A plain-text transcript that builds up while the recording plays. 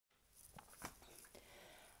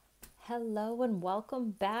Hello and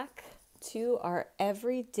welcome back to our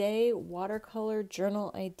everyday watercolor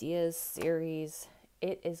journal ideas series.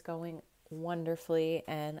 It is going wonderfully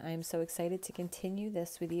and I'm so excited to continue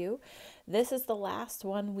this with you. This is the last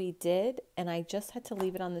one we did and I just had to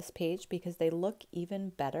leave it on this page because they look even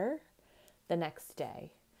better the next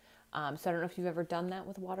day. So I don't know if you've ever done that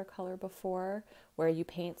with watercolor before, where you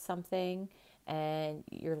paint something and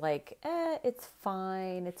you're like, it's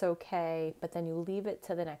fine, it's okay. But then you leave it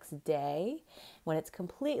to the next day when it's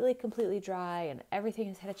completely dry and everything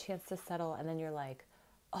has had a chance to settle. And then you're like,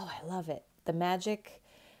 oh, I love it. The magic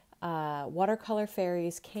watercolor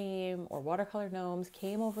fairies came, or watercolor gnomes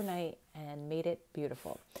came overnight and made it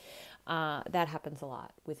beautiful. That happens a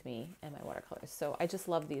lot with me and my watercolors. So I just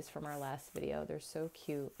love these from our last video. They're so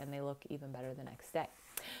cute and they look even better the next day.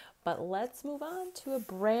 But let's move on to a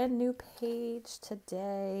brand new page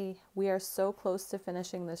today. We are so close to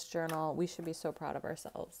finishing this journal. We should be so proud of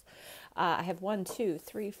ourselves. I have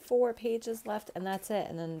 4 pages left and that's it.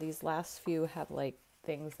 And then these last few have like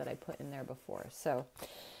things that I put in there before. So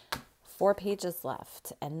 4 pages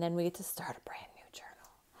left and then we get to start a brand new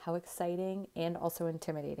journal. How exciting and also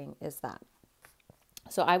intimidating is that?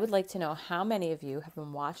 So I would like to know how many of you have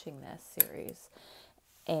been watching this series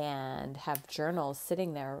and have journals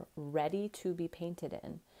sitting there ready to be painted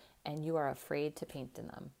in, and you are afraid to paint in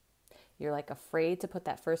them. You're like afraid to put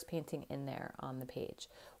that first painting in there on the page.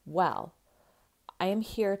 Well, I am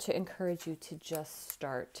here to encourage you to just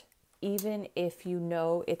start, even if you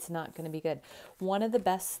know it's not going to be good. One of the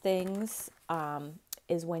best things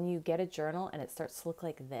is when you get a journal and it starts to look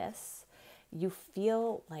like this. You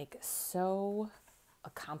feel like so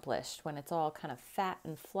accomplished when it's all kind of fat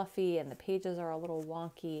and fluffy and the pages are a little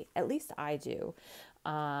wonky. At least I do.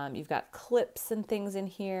 You've got clips and things in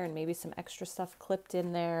here and maybe some extra stuff clipped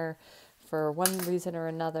in there for one reason or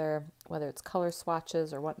another, whether it's color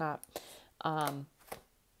swatches or whatnot.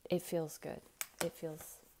 It feels good. It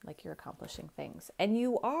feels like you're accomplishing things. And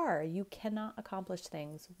you are. You cannot accomplish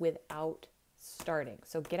things without starting.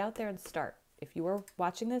 So get out there and start. If you are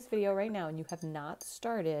watching this video right now and you have not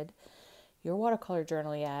started your watercolor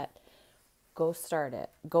journal yet, go start it.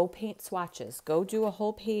 Go paint swatches. Go do a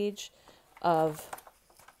whole page of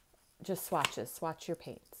just swatches. Swatch your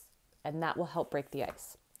paints. And that will help break the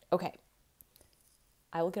ice. Okay.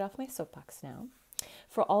 I will get off my soapbox now.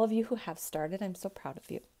 For all of you who have started, I'm so proud of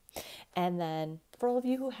you. And then for all of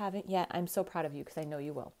you who haven't yet, I'm so proud of you because I know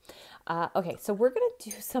you will. Okay, so we're going to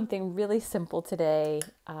do something really simple today.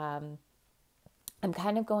 I'm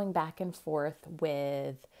kind of going back and forth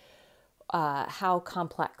with how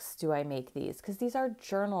complex do I make these? Because these are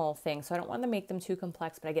journal things, so I don't want to make them too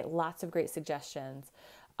complex, but I get lots of great suggestions.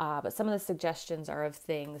 But some of the suggestions are of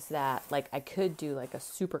things that like I could do like a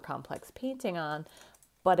super complex painting on.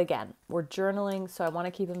 But again, we're journaling, so I want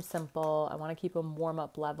to keep them simple. I want to keep them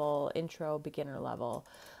warm-up level, intro, beginner level.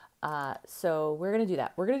 So we're going to do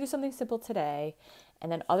that. We're going to do something simple today.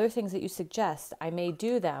 And then other things that you suggest, I may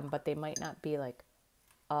do them, but they might not be like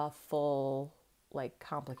a full, like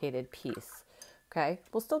complicated piece. Okay.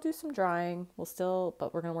 We'll still do some drawing.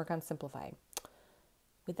 But we're going to work on simplifying.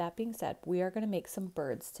 With that being said, we are going to make some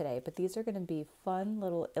birds today, but these are going to be fun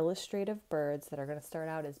little illustrative birds that are going to start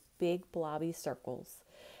out as big blobby circles.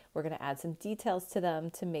 We're going to add some details to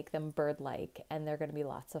them to make them bird-like, and they're going to be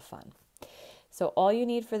lots of fun. So all you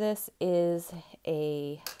need for this is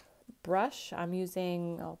a brush.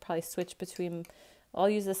 I'll probably switch between, I'll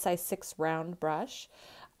use a size 6 round brush.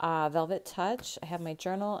 Velvet Touch. I have my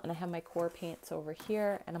journal and I have my core paints over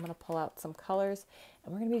here, and I'm going to pull out some colors,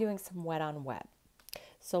 and we're going to be doing some wet on wet.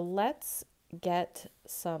 So let's get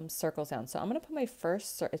some circles down. So I'm going to put my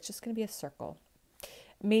first, it's just going to be a circle.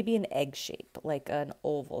 Maybe an egg shape, like an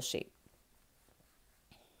oval shape.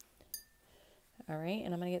 All right,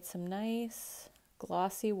 and I'm going to get some nice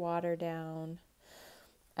glossy water down.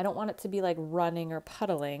 I don't want it to be like running or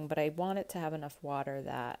puddling, but I want it to have enough water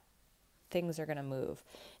that things are going to move.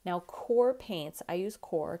 Now, core paints, I use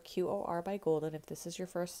Core, Q-O-R by Golden, if this is your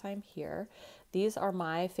first time here. These are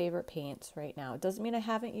my favorite paints right now. It doesn't mean I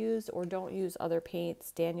haven't used or don't use other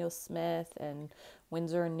paints, Daniel Smith and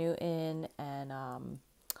Winsor & Newton, and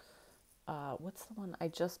what's the one I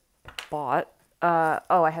just bought?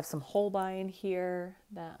 I have some Holbein here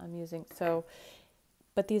that I'm using. So,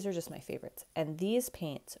 but these are just my favorites. And these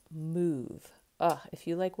paints move. If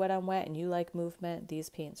you like wet on wet and you like movement, these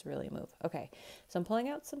paints really move. Okay, so I'm pulling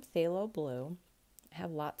out some phthalo blue. I have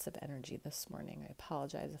lots of energy this morning. I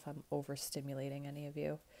apologize if I'm overstimulating any of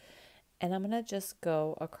you. And I'm going to just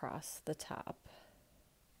go across the top.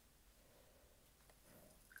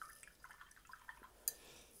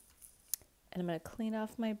 And I'm going to clean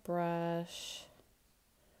off my brush.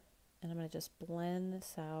 And I'm going to just blend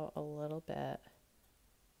this out a little bit.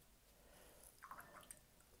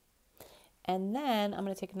 And then I'm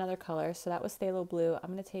going to take another color. So that was phthalo blue.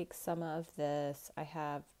 I'm going to take some of this. I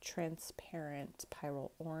have transparent pyrrole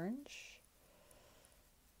orange.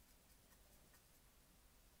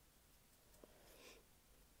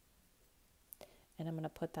 And I'm going to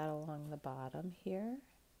put that along the bottom here.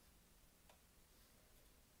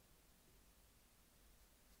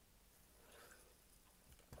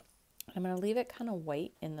 I'm going to leave it kind of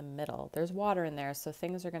white in the middle. There's water in there, so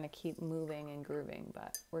things are going to keep moving and grooving,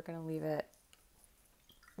 but we're going to leave it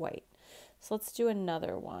white. So let's do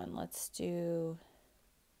another one. Let's do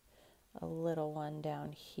a little one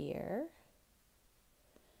down here.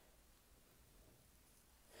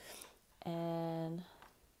 And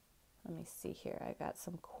let me see here. I got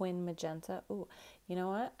some Quin Magenta. Ooh, you know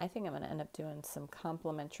what? I think I'm going to end up doing some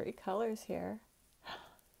complementary colors here.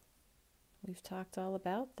 We've talked all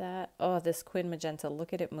about that. Oh, this Quin Magenta,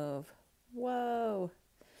 look at it move. Whoa.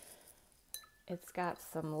 It's got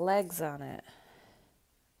some legs on it.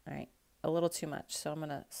 All right, a little too much, so I'm going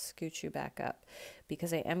to scoot you back up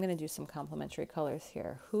because I am going to do some complementary colors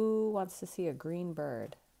here. Who wants to see a green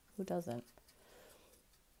bird? Who doesn't?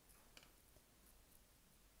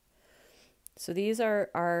 So these are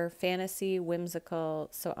our fantasy whimsical.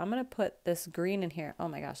 So I'm going to put this green in here. Oh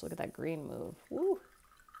my gosh, look at that green move. Woo.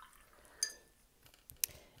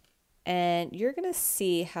 And you're going to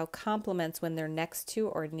see how complements when they're next to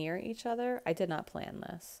or near each other. I did not plan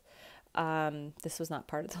this. This was not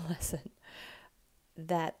part of the lesson.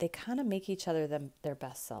 That they kind of make each other their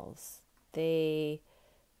best selves. They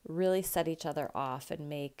really set each other off and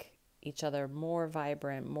make each other more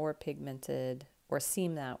vibrant, more pigmented, or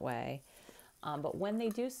seem that way. But when they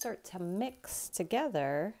do start to mix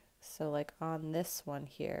together, so like on this one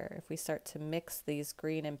here, if we start to mix these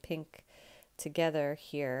green and pink together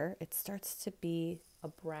here, it starts to be a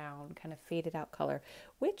brown kind of faded out color,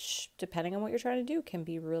 which depending on what you're trying to do can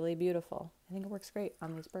be really beautiful. I think it works great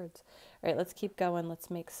on these birds. All right, let's keep going.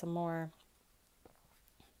 Let's make some more.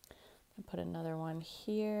 I'll put another one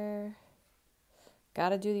here. Got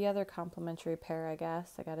to do the other complementary pair, I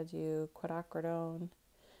guess. I got to do quinacridone.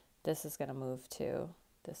 This is going to move too.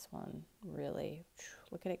 This one really,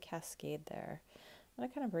 look at it cascade there. I'm going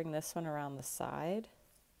to kind of bring this one around the side.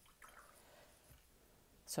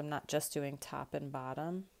 So I'm not just doing top and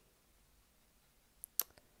bottom.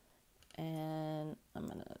 And I'm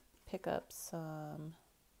going to pick up some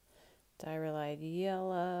Diarylide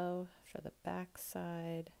yellow for the back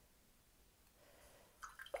side.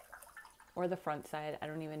 Or the front side, I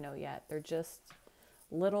don't even know yet. They're just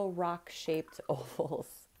little rock-shaped ovals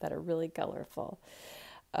that are really colorful.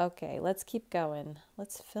 Okay, let's keep going.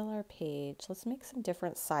 Let's fill our page. Let's make some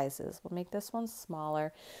different sizes. We'll make this one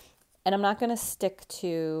smaller. And I'm not going to stick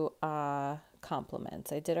to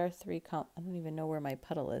compliments. I did our three I don't even know where my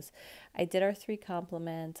puddle is. I did our three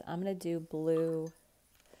compliments. I'm going to do blue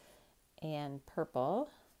and purple,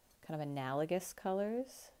 kind of analogous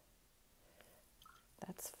colors.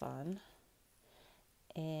 That's fun.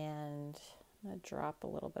 And I'm going to drop a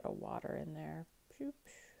little bit of water in there to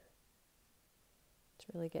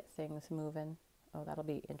really get things moving. Oh, that'll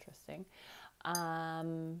be interesting.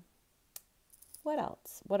 What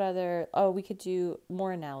else? What other? Oh, we could do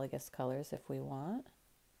more analogous colors if we want.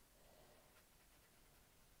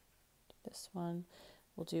 This one,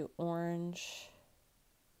 we'll do orange.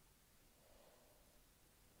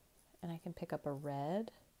 And I can pick up a red.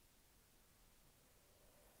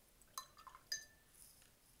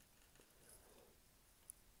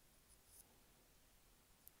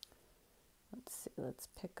 Let's see, let's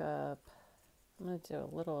pick up, I'm going to do a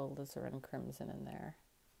little alizarin crimson in there.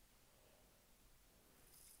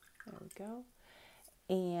 There we go.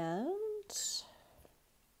 And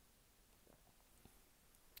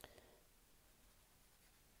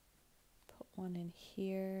put one in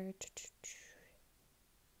here.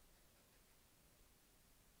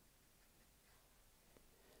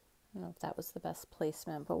 I don't know if that was the best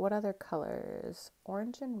placement, but what other colors?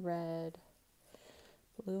 Orange and red,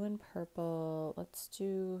 blue and purple. Let's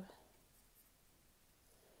do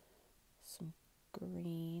some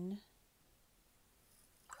green.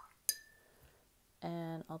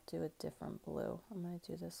 And I'll do a different blue. I'm going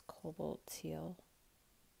to do this cobalt teal.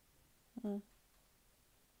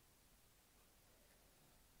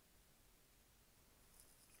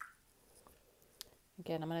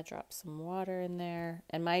 Again, I'm going to drop some water in there.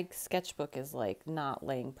 And my sketchbook is like not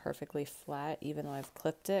laying perfectly flat, even though I've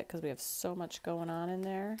clipped it, because we have so much going on in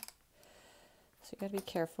there. So you got to be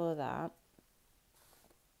careful of that.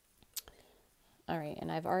 All right,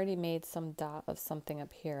 and I've already made some dot of something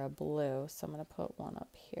up here, a blue, so I'm going to put one up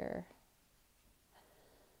here.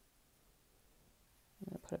 I'm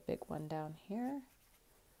going to put a big one down here.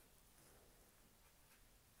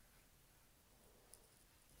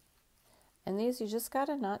 And these, you just got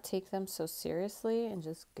to not take them so seriously and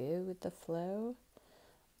just go with the flow.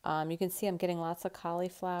 You can see I'm getting lots of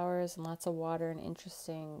cauliflowers and lots of water and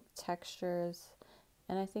interesting textures.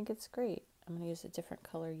 And I think it's great. I'm going to use a different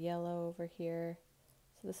color yellow over here.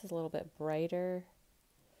 So this is a little bit brighter.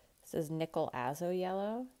 This is nickel azo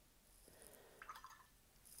yellow.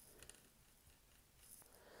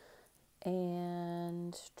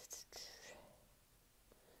 And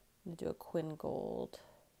I'm going to do a quin gold.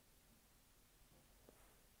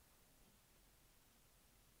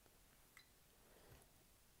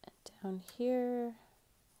 Down here,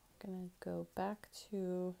 I'm going to go back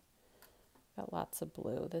to, got lots of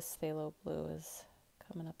blue. This phthalo blue is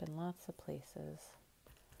coming up in lots of places.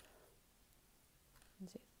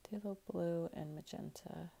 Let's see, phthalo blue and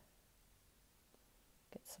magenta.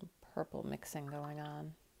 Get some purple mixing going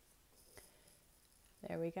on.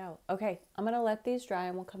 There we go. Okay, I'm going to let these dry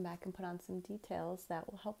and we'll come back and put on some details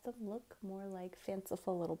that will help them look more like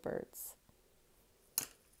fanciful little birds.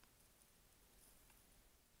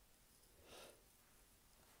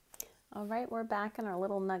 All right, we're back and our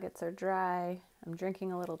little nuggets are dry. I'm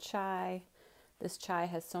drinking a little chai. This chai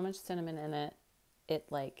has so much cinnamon in it, it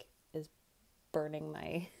like is burning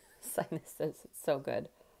my sinuses. It's so good.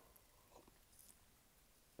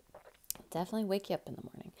 Definitely wake you up in the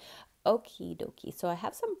morning. Okie dokie. So I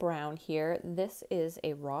have some brown here. This is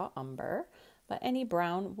a raw umber, but any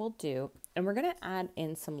brown will do. And we're going to add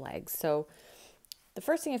in some legs. So the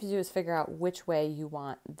first thing you have to do is figure out which way you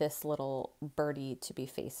want this little birdie to be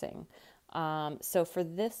facing. So for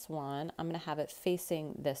this one, I'm going to have it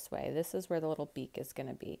facing this way. This is where the little beak is going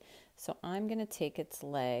to be. So I'm going to take its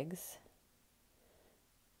legs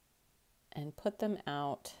and put them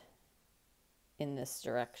out in this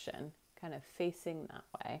direction, kind of facing that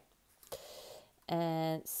way.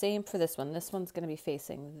 And same for this one. This one's going to be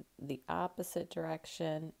facing the opposite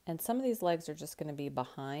direction. And some of these legs are just going to be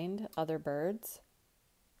behind other birds.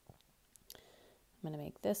 I'm going to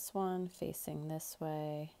make this one facing this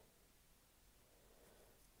way.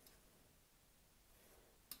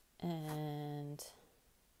 And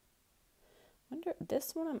I wonder,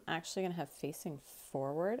 this one I'm actually going to have facing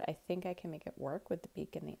forward. I think I can make it work with the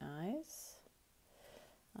beak and the eyes.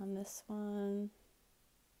 On this one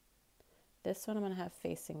I'm going to have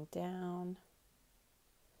facing down.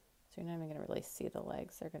 So you're not even going to really see the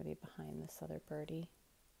legs. They're going to be behind this other birdie.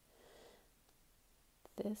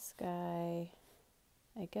 This guy,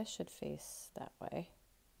 I guess, should face that way.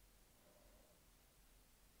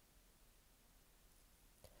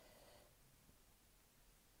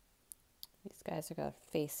 These guys are going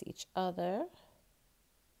to face each other.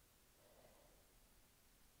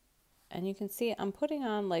 And you can see I'm putting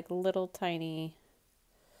on like little tiny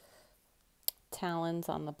talons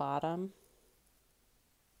on the bottom.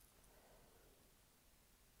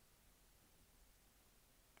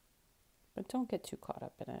 But don't get too caught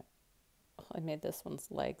up in it. Oh, I made this one's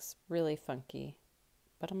legs really funky,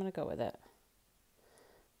 but I'm going to go with it.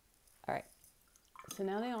 All right, so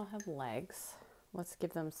now they all have legs. Let's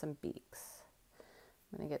give them some beaks.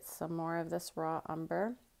 I'm going to get some more of this raw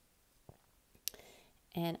umber.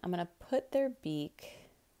 And I'm going to put their beak,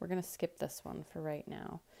 we're going to skip this one for right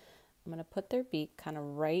now. I'm going to put their beak kind of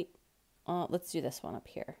right, let's do this one up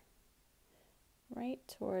here. Right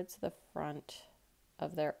towards the front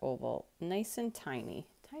of their oval. Nice and tiny,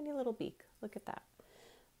 tiny little beak. Look at that.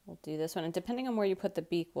 We'll do this one. And depending on where you put the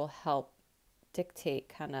beak will help dictate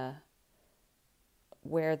kind of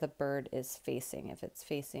where the bird is facing, if it's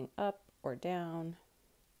facing up or down.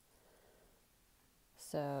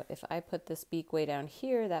 So if I put this beak way down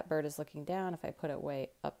here, that bird is looking down. If I put it way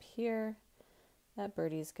up here, that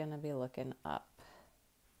birdie's gonna be looking up.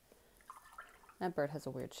 That bird has a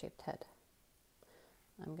weird shaped head.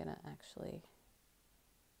 I'm gonna actually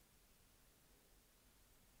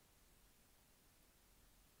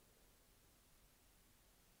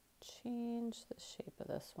change the shape of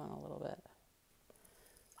this one a little bit.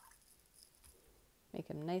 Make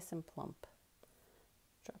him nice and plump.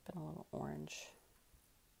 Drop in a little orange.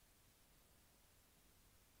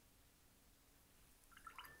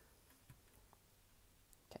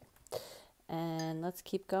 Okay, and let's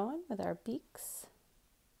keep going with our beaks.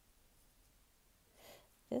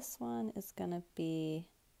 This one is gonna be,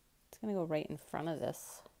 it's gonna go right in front of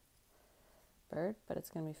this bird, but it's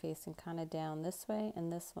gonna be facing kind of down this way,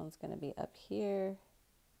 and this one's gonna be up here.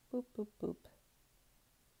 Boop, boop, boop.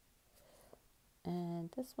 And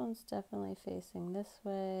this one's definitely facing this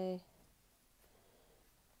way.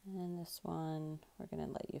 And this one, we're going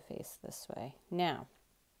to let you face this way. Now,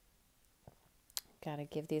 got to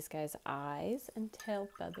give these guys eyes and tail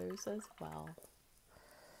feathers as well.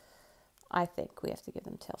 I think we have to give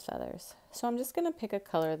them tail feathers. So I'm just going to pick a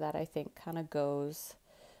color that I think kind of goes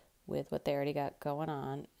with what they already got going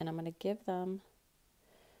on. And I'm going to give them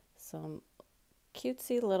some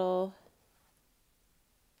cutesy little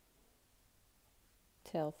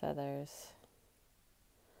tail feathers.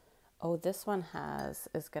 Oh, this one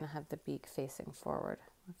is going to have the beak facing forward.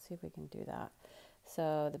 Let's see if we can do that.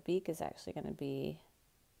 So the beak is actually going to be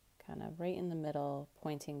kind of right in the middle,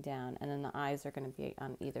 pointing down, and then the eyes are going to be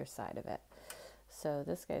on either side of it. So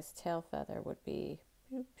this guy's tail feather would be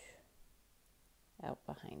out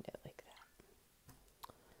behind it like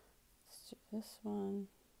that. Let's do this one.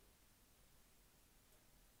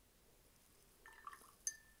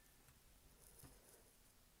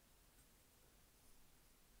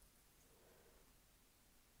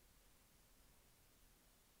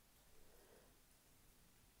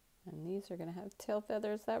 And these are going to have tail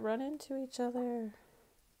feathers that run into each other.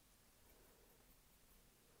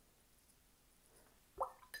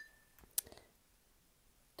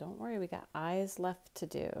 Don't worry, we got eyes left to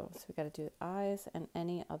do. So we got to do eyes and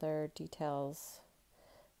any other details.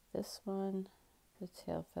 This one, the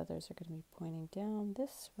tail feathers are going to be pointing down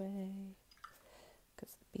this way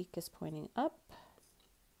because the beak is pointing up.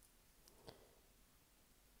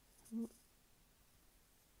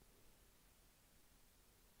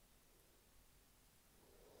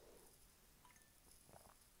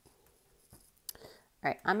 All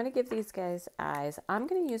right, I'm going to give these guys eyes. I'm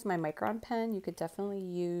going to use my Micron pen. You could definitely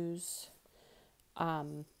use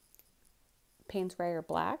Payne's Gray or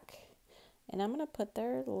black. And I'm going to put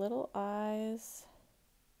their little eyes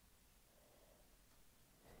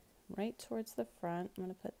right towards the front. I'm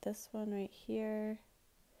going to put this one right here.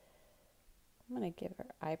 I'm going to give her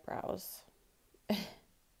eyebrows.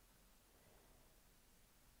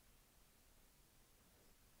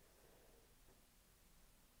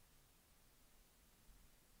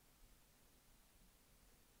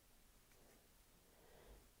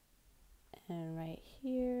 And right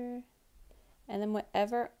here. And then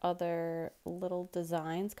whatever other little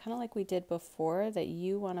designs, kind of like we did before, that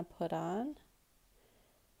you want to put on,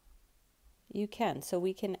 you can. So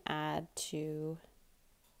we can add to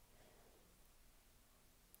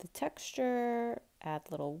the texture, add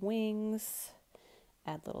little wings,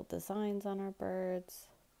 add little designs on our birds.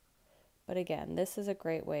 But again, this is a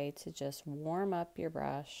great way to just warm up your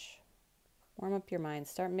brush, warm up your mind,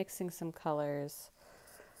 start mixing some colors.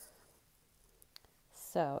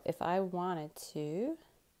 So if I wanted to,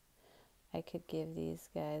 I could give these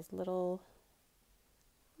guys little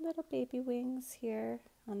baby wings here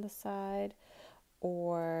on the side,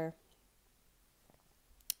 or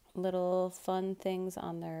little fun things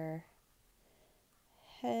on their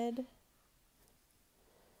head,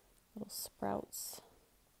 little sprouts.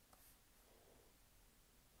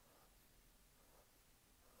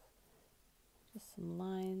 Just some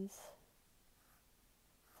lines.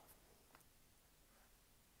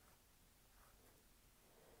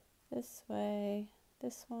 This way.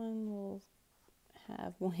 This one will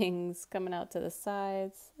have wings coming out to the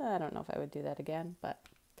sides. I don't know if I would do that again, but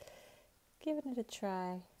giving it a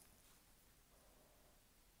try.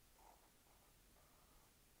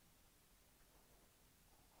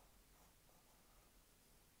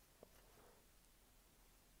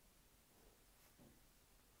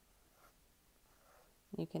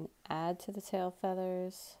 You can add to the tail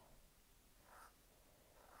feathers.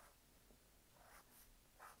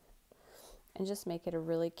 And just make it a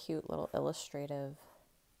really cute little illustrative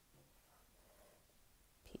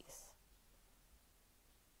piece.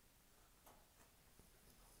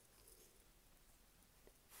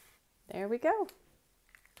 There we go.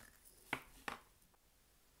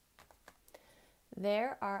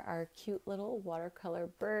 There are our cute little watercolor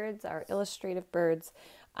birds, our illustrative birds.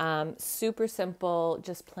 Super simple,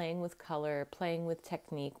 just playing with color, playing with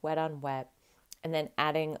technique, wet on wet, and then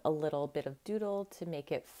adding a little bit of doodle to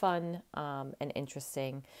make it fun and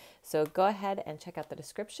interesting. So go ahead and check out the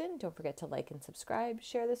description. Don't forget to like and subscribe.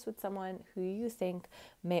 Share this with someone who you think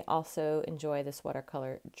may also enjoy this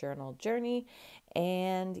watercolor journal journey.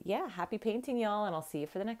 And yeah, happy painting, y'all, and I'll see you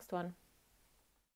for the next one.